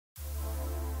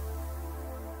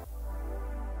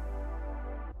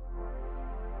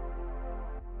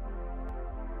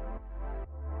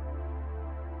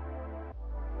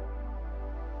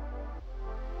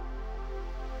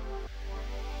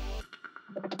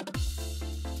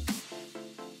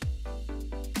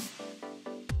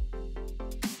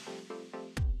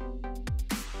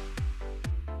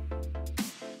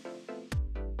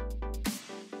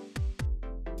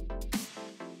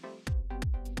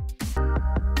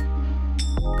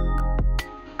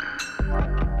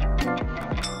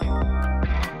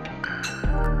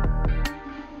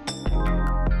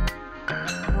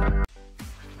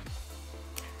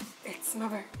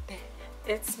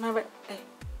It's my birthday.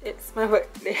 It's my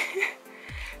birthday.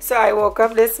 So I woke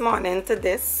up this morning to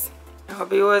this.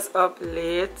 Hubby was up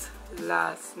late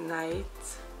last night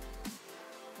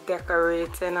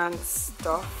decorating and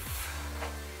stuff.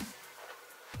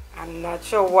 I'm not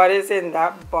sure what is in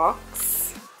that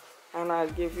box, and I'll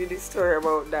give you the story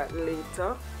about that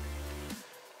later.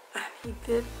 And he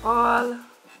did all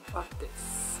of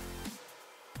this.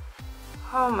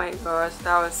 Oh my gosh,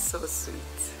 that was so sweet.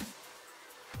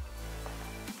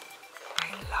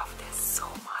 I love this so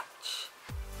much.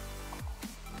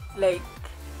 Like,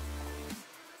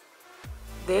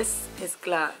 this is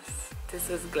glass. This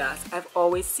is glass. I've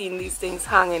always seen these things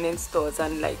hanging in stores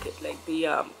and like it, like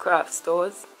the craft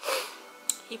stores.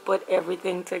 He put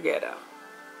everything together.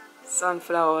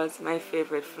 Sunflowers, my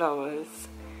favorite flowers,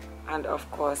 and of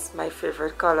course my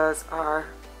favorite colors are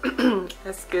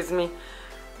excuse me,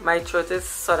 my throat is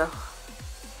sort of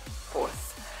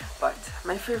hoarse, but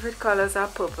my favorite colors are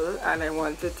purple, and I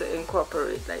wanted to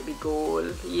incorporate like the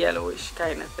gold yellowish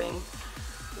kind of thing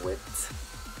with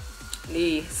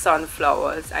the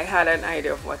sunflowers. I had an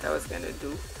idea of what I was going to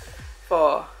do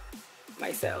for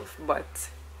myself, but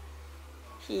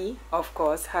he of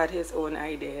course had his own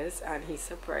ideas and he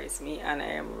surprised me, and I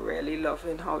am really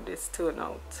loving how this turned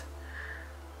out.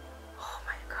 Oh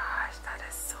my gosh, that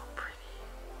is so pretty.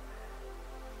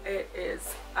 It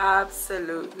is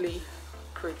absolutely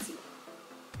pretty.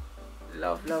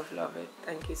 Love, love, love it.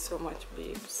 Thank you so much,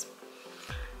 babes.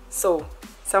 So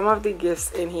some of the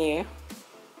gifts in here,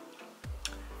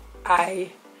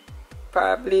 I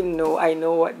probably know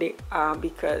what they are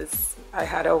because I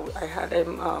had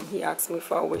him he asked me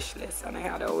for a wish list and I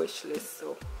had a wish list.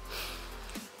 So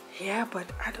yeah, but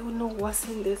I don't know what's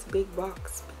in this big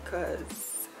box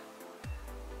because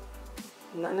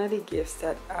none of the gifts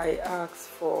that I asked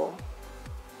for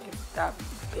is that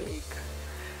big.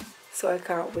 So I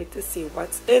can't wait to see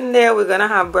what's in there. We're gonna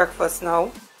have breakfast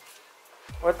now.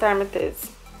 What time it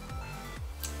is?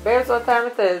 Babes, what time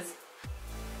it is?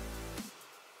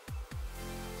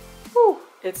 Whew,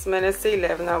 it's minutes to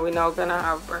 11 and we're now gonna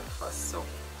have breakfast, so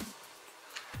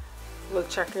we'll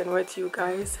check in with you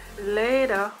guys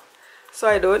later. So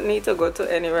I don't need to go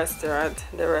to any restaurant.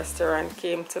 The restaurant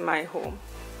came to my home.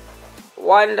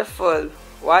 Wonderful.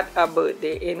 What a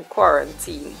birthday in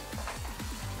quarantine.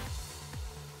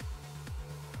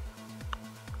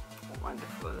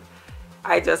 Wonderful.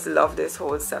 I just love this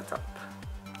whole setup.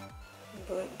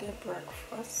 Birthday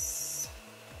breakfast.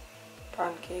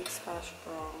 Pancakes, hash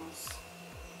browns,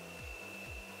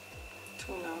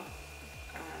 tuna,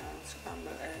 and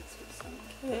scrambled eggs with some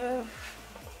kale,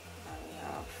 and we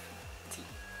have tea.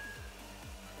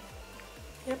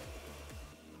 Yep.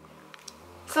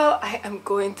 So I am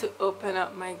going to open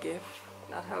up my gift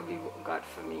that hubby got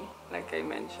for me. Like I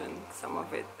mentioned, some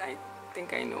of it I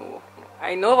think I know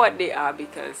what they are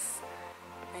because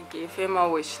I gave him a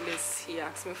wish list. He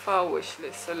asked me for a wish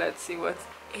list, so let's see what's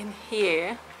in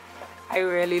here. I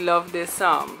really love this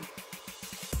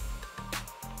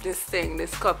this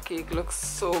cupcake looks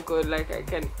so good, like I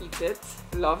can eat it.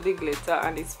 Love the glitter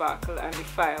and the sparkle and the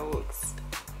fireworks.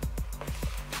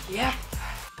 Yep.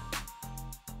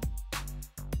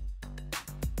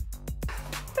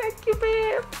 Thank you,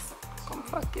 babes. Come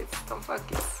for kiss, come for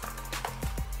kiss.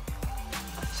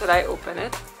 Should I open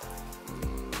it?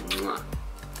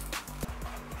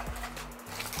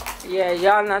 Yeah,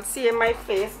 y'all not seeing my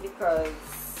face because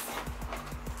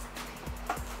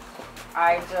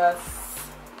I just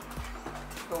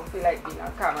don't feel like being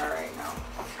on camera right now.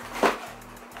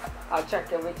 I'll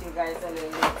check in with you guys a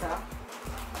little later.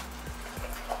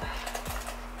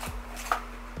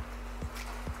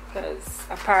 Because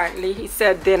apparently he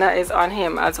said dinner is on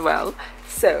him as well.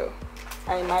 So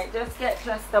I might just get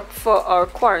dressed up for our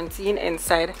quarantine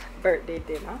inside birthday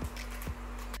dinner.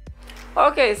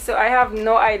 Okay, so I have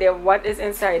no idea what is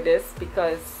inside this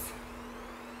because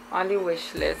on the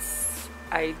wish list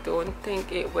I don't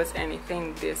think it was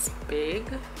anything this big.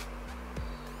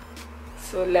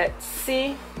 So let's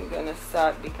see. I'm gonna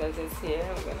start because it's here.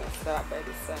 I'm gonna start by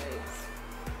the sides.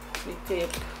 The tape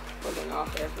pulling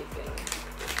off everything.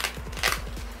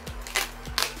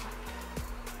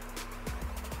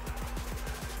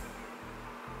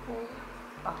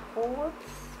 A hose.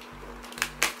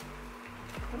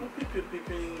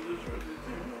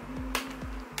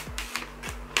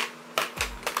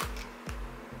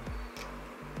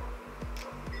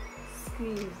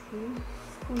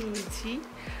 Squeegee.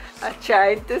 I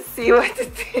tried to see what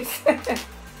it is.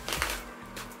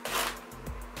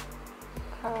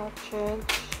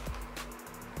 Cartridge.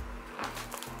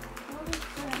 What is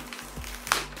this?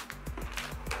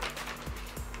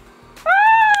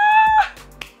 Ah!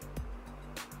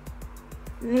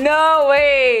 No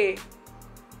way!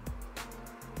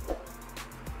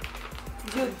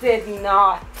 You did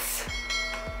not.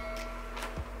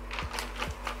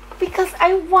 Because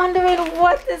I'm wondering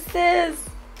what this is.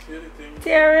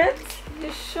 Tear it. You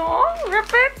sure?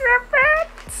 Rip it, rip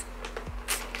it.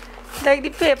 Like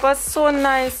the paper's so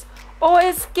nice. Oh,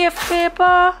 it's gift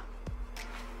paper.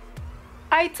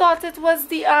 I thought it was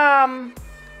the I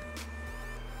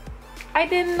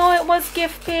didn't know it was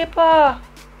gift paper.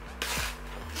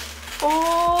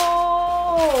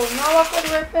 Oh, now I could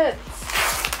rip it.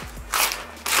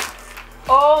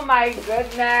 Oh my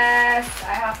goodness.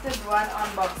 I have to do an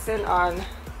unboxing on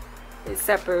a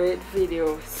separate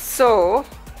video. So,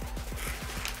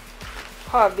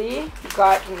 hubby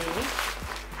got me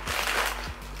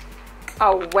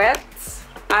a wet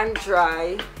and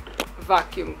dry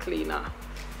vacuum cleaner.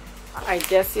 I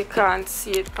guess you can't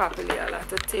see it properly. I'll have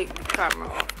to take the camera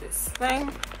off this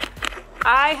thing.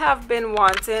 I have been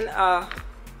wanting a,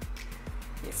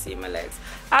 you see my legs,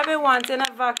 I've been wanting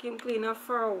a vacuum cleaner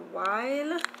for a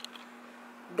while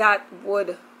that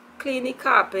would clean the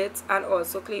carpet and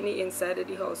also clean the inside of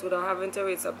the house without having to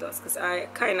raise up dust, because I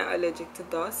kind of allergic to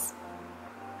dust.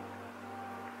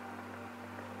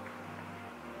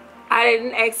 I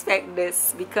didn't expect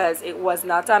this because it was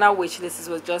not on a wish list. This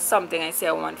was just something I say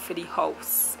I want for the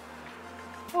house.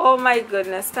 Oh my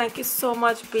goodness, thank you so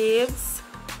much, babes.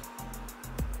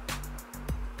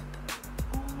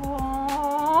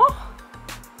 Aww.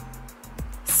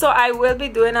 So I will be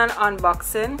doing an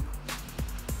unboxing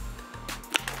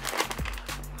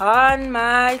on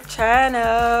my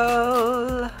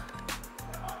channel.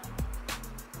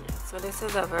 Yeah, so this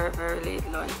is a very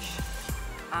late lunch,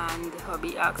 and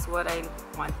hubby asked what I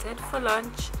wanted for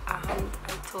lunch, and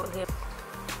I told him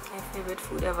my favorite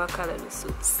food ever, callaloo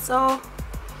soup. So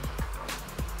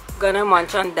gonna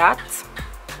munch on that,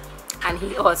 and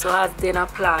he also has dinner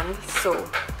planned. So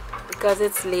because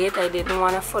it's late, I didn't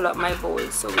want to fill up my bowl,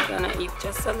 so we're gonna eat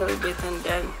just a little bit, and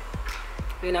then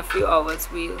in a few hours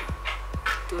we'll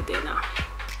do dinner.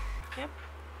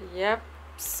 Yep,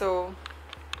 so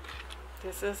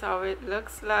this is how it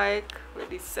looks like with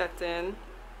the setting.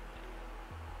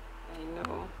 I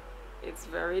know it's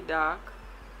very dark.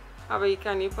 Hubby,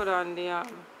 can you put on the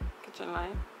kitchen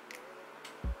light?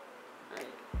 Right,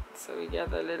 so we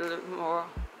get a little bit more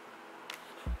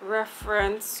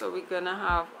reference. So we're gonna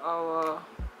have our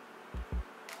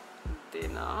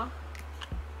dinner.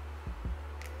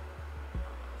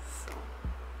 So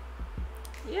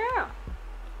yeah,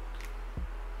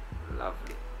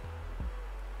 lovely.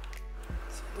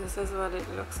 So this is what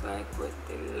it looks like with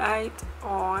the light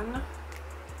on.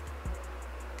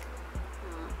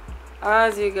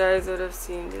 As you guys would have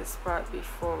seen this part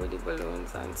before with the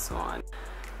balloons and so on.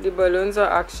 The balloons are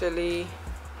actually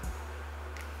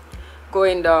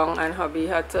going down, and hubby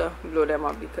had to blow them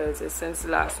up because since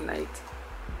last night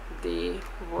they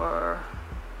were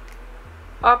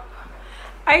up.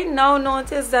 I now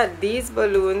notice that these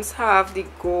balloons have the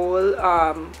gold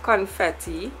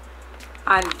confetti,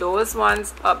 and those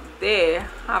ones up there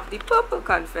have the purple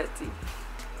confetti.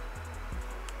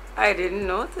 I didn't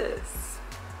notice.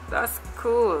 That's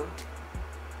cool.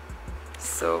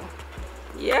 So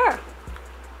yeah,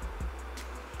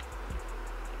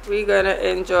 we're gonna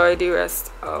enjoy the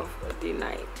rest of the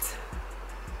night.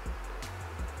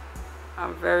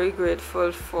 I'm very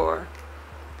grateful for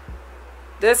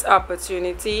this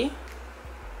opportunity.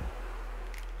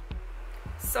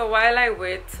 So while I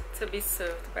wait to be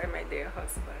served by my dear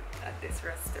husband at this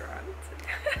restaurant,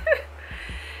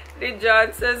 the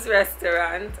Johnson's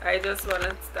restaurant, I just want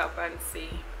to stop and say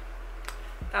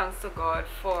thanks to God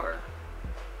for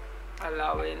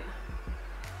allowing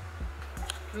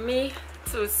me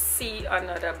to see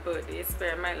another birthday,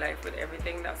 spare my life with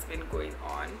everything that's been going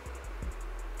on.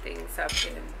 Things have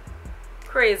been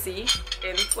crazy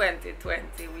in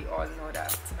 2020, we all know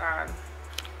that.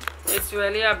 It's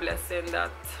really a blessing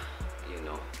that, you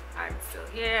know, I'm still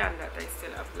here and that I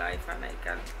still have life and I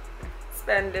can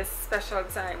spend this special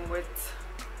time with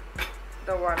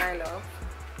the one I love.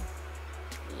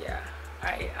 Yeah,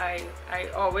 I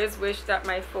always wish that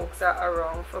my folks are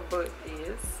around for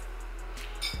birthdays.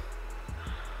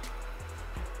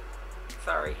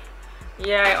 Sorry.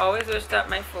 Yeah, I always wish that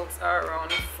my folks are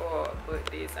around for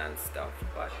birthdays and stuff,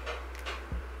 but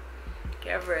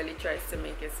Kev really tries to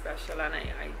make it special, and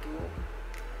I do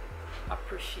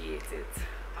appreciate it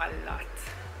a lot,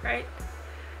 right?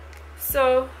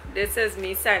 So this is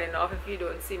me signing off. If you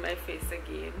don't see my face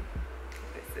again,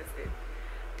 this is it.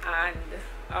 And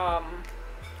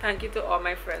thank you to all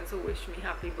my friends who wish me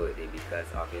happy birthday, because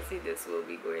obviously this will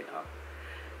be going up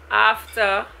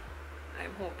after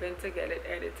I'm hoping to get it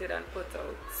edited and put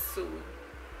out soon.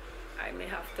 I may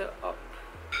have to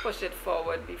push it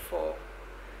forward before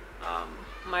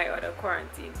my other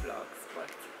quarantine vlogs,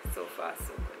 but so far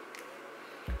so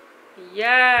good.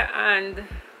 Yeah, and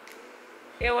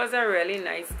it was a really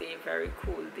nice day, very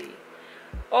cool day.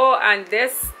 Oh, and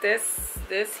this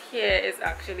hair is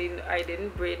actually, I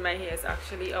didn't braid my hair, it's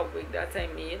actually a wig that I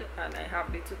made, and I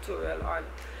have the tutorial on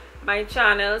my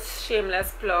channel.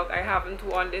 Shameless plug, I haven't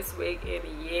worn this wig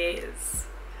in years,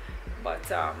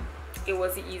 but it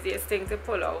was the easiest thing to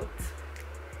pull out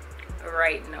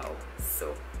right now.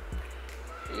 So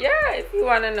yeah, if you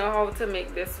want to know how to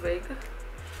make this wig,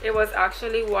 it was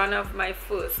actually one of my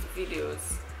first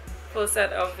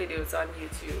set of videos on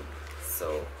YouTube.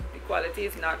 So the quality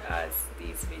is not as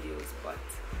these videos, but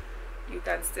you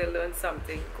can still learn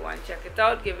something. Go and check it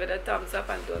out, give it a thumbs up,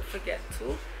 and don't forget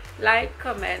to like,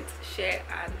 comment, share,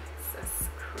 and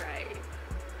subscribe.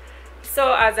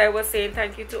 So as I was saying,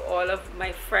 thank you to all of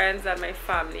my friends and my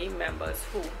family members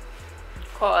who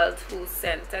called, who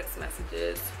sent text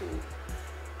messages, who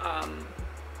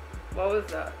what was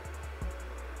that?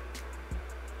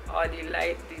 Oh, the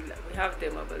light, we have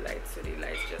dimmable lights, so the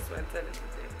lights just went a little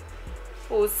bit.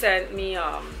 Who sent me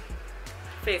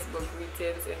Facebook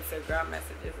greetings, Instagram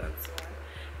messages, and so on.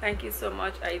 Thank you so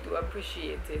much. I do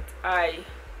appreciate it. I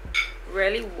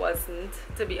really wasn't,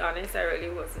 to be honest, I really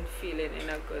wasn't feeling in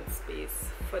a good space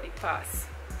for the past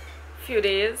few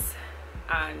days,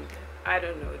 and I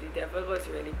don't know, the devil was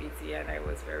really busy and I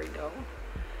was very down.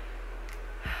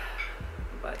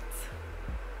 But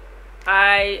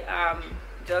I am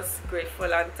just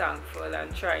grateful and thankful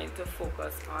and trying to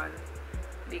focus on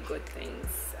the good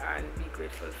things and be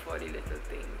grateful for the little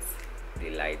things. The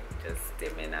light just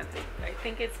dimming, and I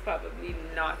think it's probably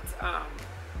not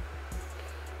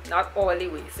all the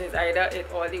way, so it's either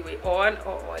it all the way on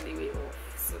or all the way off,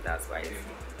 so that's why it's doing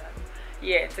that.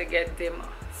 Yeah, to get dimmer.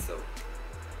 So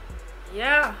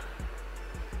yeah,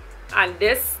 and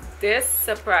this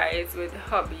surprise with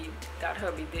hubby that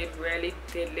hubby did really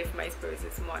did lift my spirits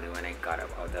this morning. When I got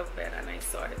up out of bed and I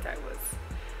saw it,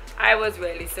 I was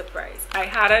really surprised. I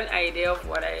had an idea of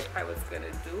what I was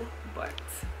gonna do, but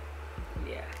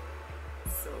yeah.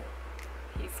 So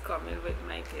he's coming with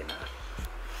my dinner.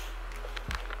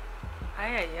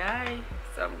 Aye aye aye.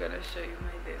 So I'm gonna show you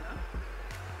my dinner.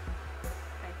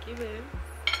 Thank you, babe.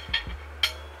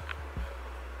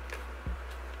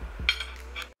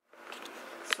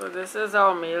 So this is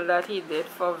our meal that he did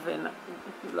for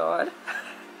Lord,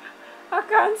 I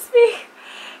can't speak.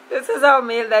 This is our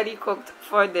meal that he cooked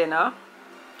for dinner.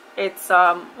 It's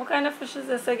what kind of fish is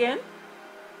this again?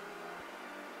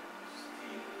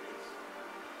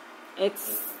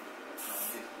 It's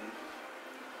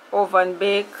oven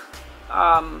baked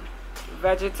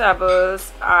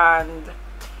vegetables and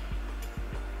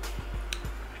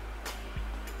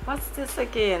what's this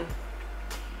again?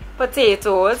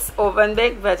 Potatoes, oven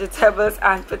baked vegetables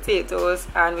and potatoes,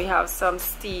 and we have some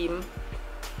steamed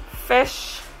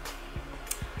fish,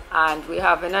 and we're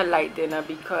having a light dinner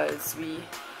because we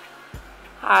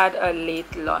had a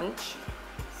late lunch.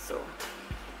 So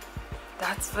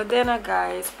that's for dinner,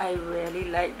 guys. I really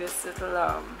like this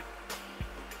little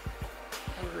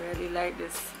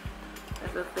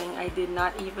thing. I did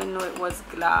not even know it was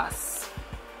glass.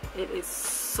 It is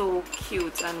so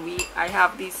cute, and I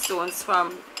have these stones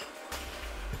from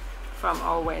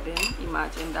our wedding.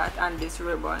 Imagine that, and this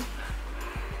ribbon.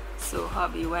 So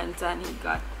hubby went and he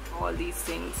got all these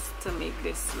things to make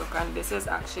this look, and this is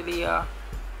actually a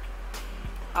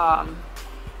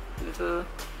little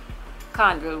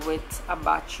candle with a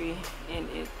battery in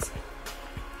it.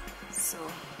 So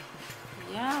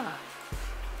yeah,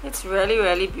 it's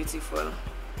really beautiful.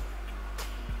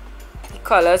 The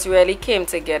colors really came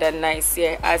together nice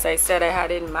here. As I said, I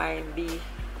had in mind the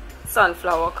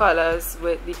sunflower colors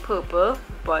with the purple,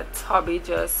 but hubby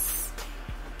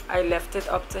I left it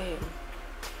up to him.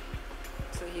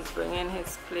 So he's bringing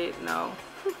his plate now.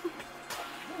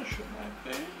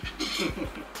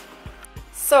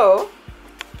 So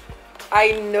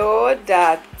I know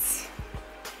that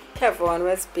Kevin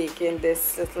was baking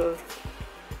this little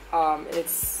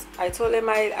I told him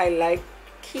I like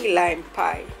key lime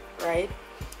pie, right?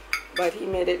 But he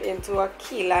made it into a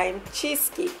key lime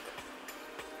cheesecake.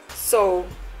 So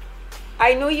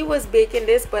I knew he was baking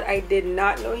this, but I did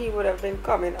not know he would have been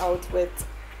coming out with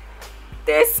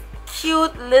this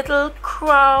cute little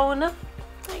crown.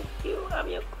 Thank you, I'm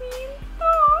your queen.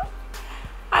 Aww.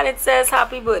 And it says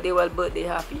happy birthday. Well, birthday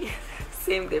happy.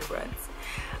 Same difference.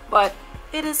 But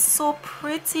it is so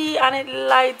pretty and it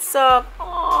lights up.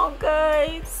 Oh,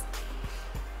 guys,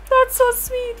 that's so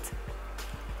sweet.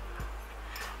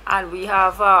 And we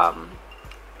have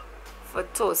for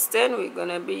toasting, we're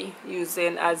gonna be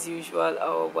using, as usual,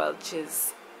 our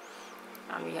Welch's,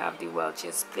 and we have the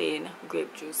Welch's plain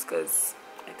grape juice, because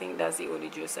I think that's the only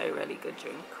juice I really could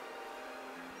drink,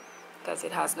 because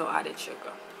it has no added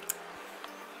sugar.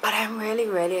 But I'm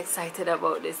really excited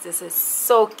about this. This is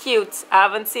so cute. I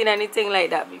haven't seen anything like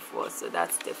that before, so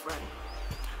that's different.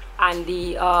 And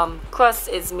the crust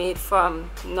is made from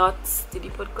nuts. Did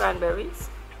you put cranberries?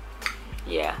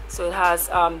 Yeah, so it has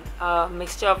a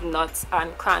mixture of nuts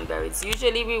and cranberries.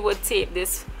 Usually we would tape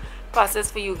this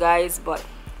process for you guys, but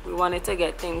we wanted to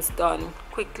get things done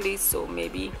quickly, so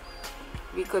maybe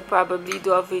we could probably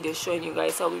do a video showing you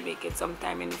guys how we make it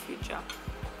sometime in the future.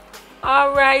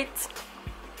 Alright,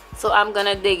 so I'm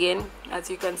gonna dig in. As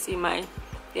you can see, my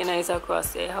dinner is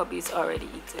across there. Hubby's already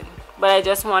eaten, but I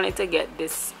just wanted to get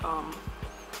this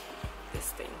this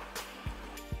thing.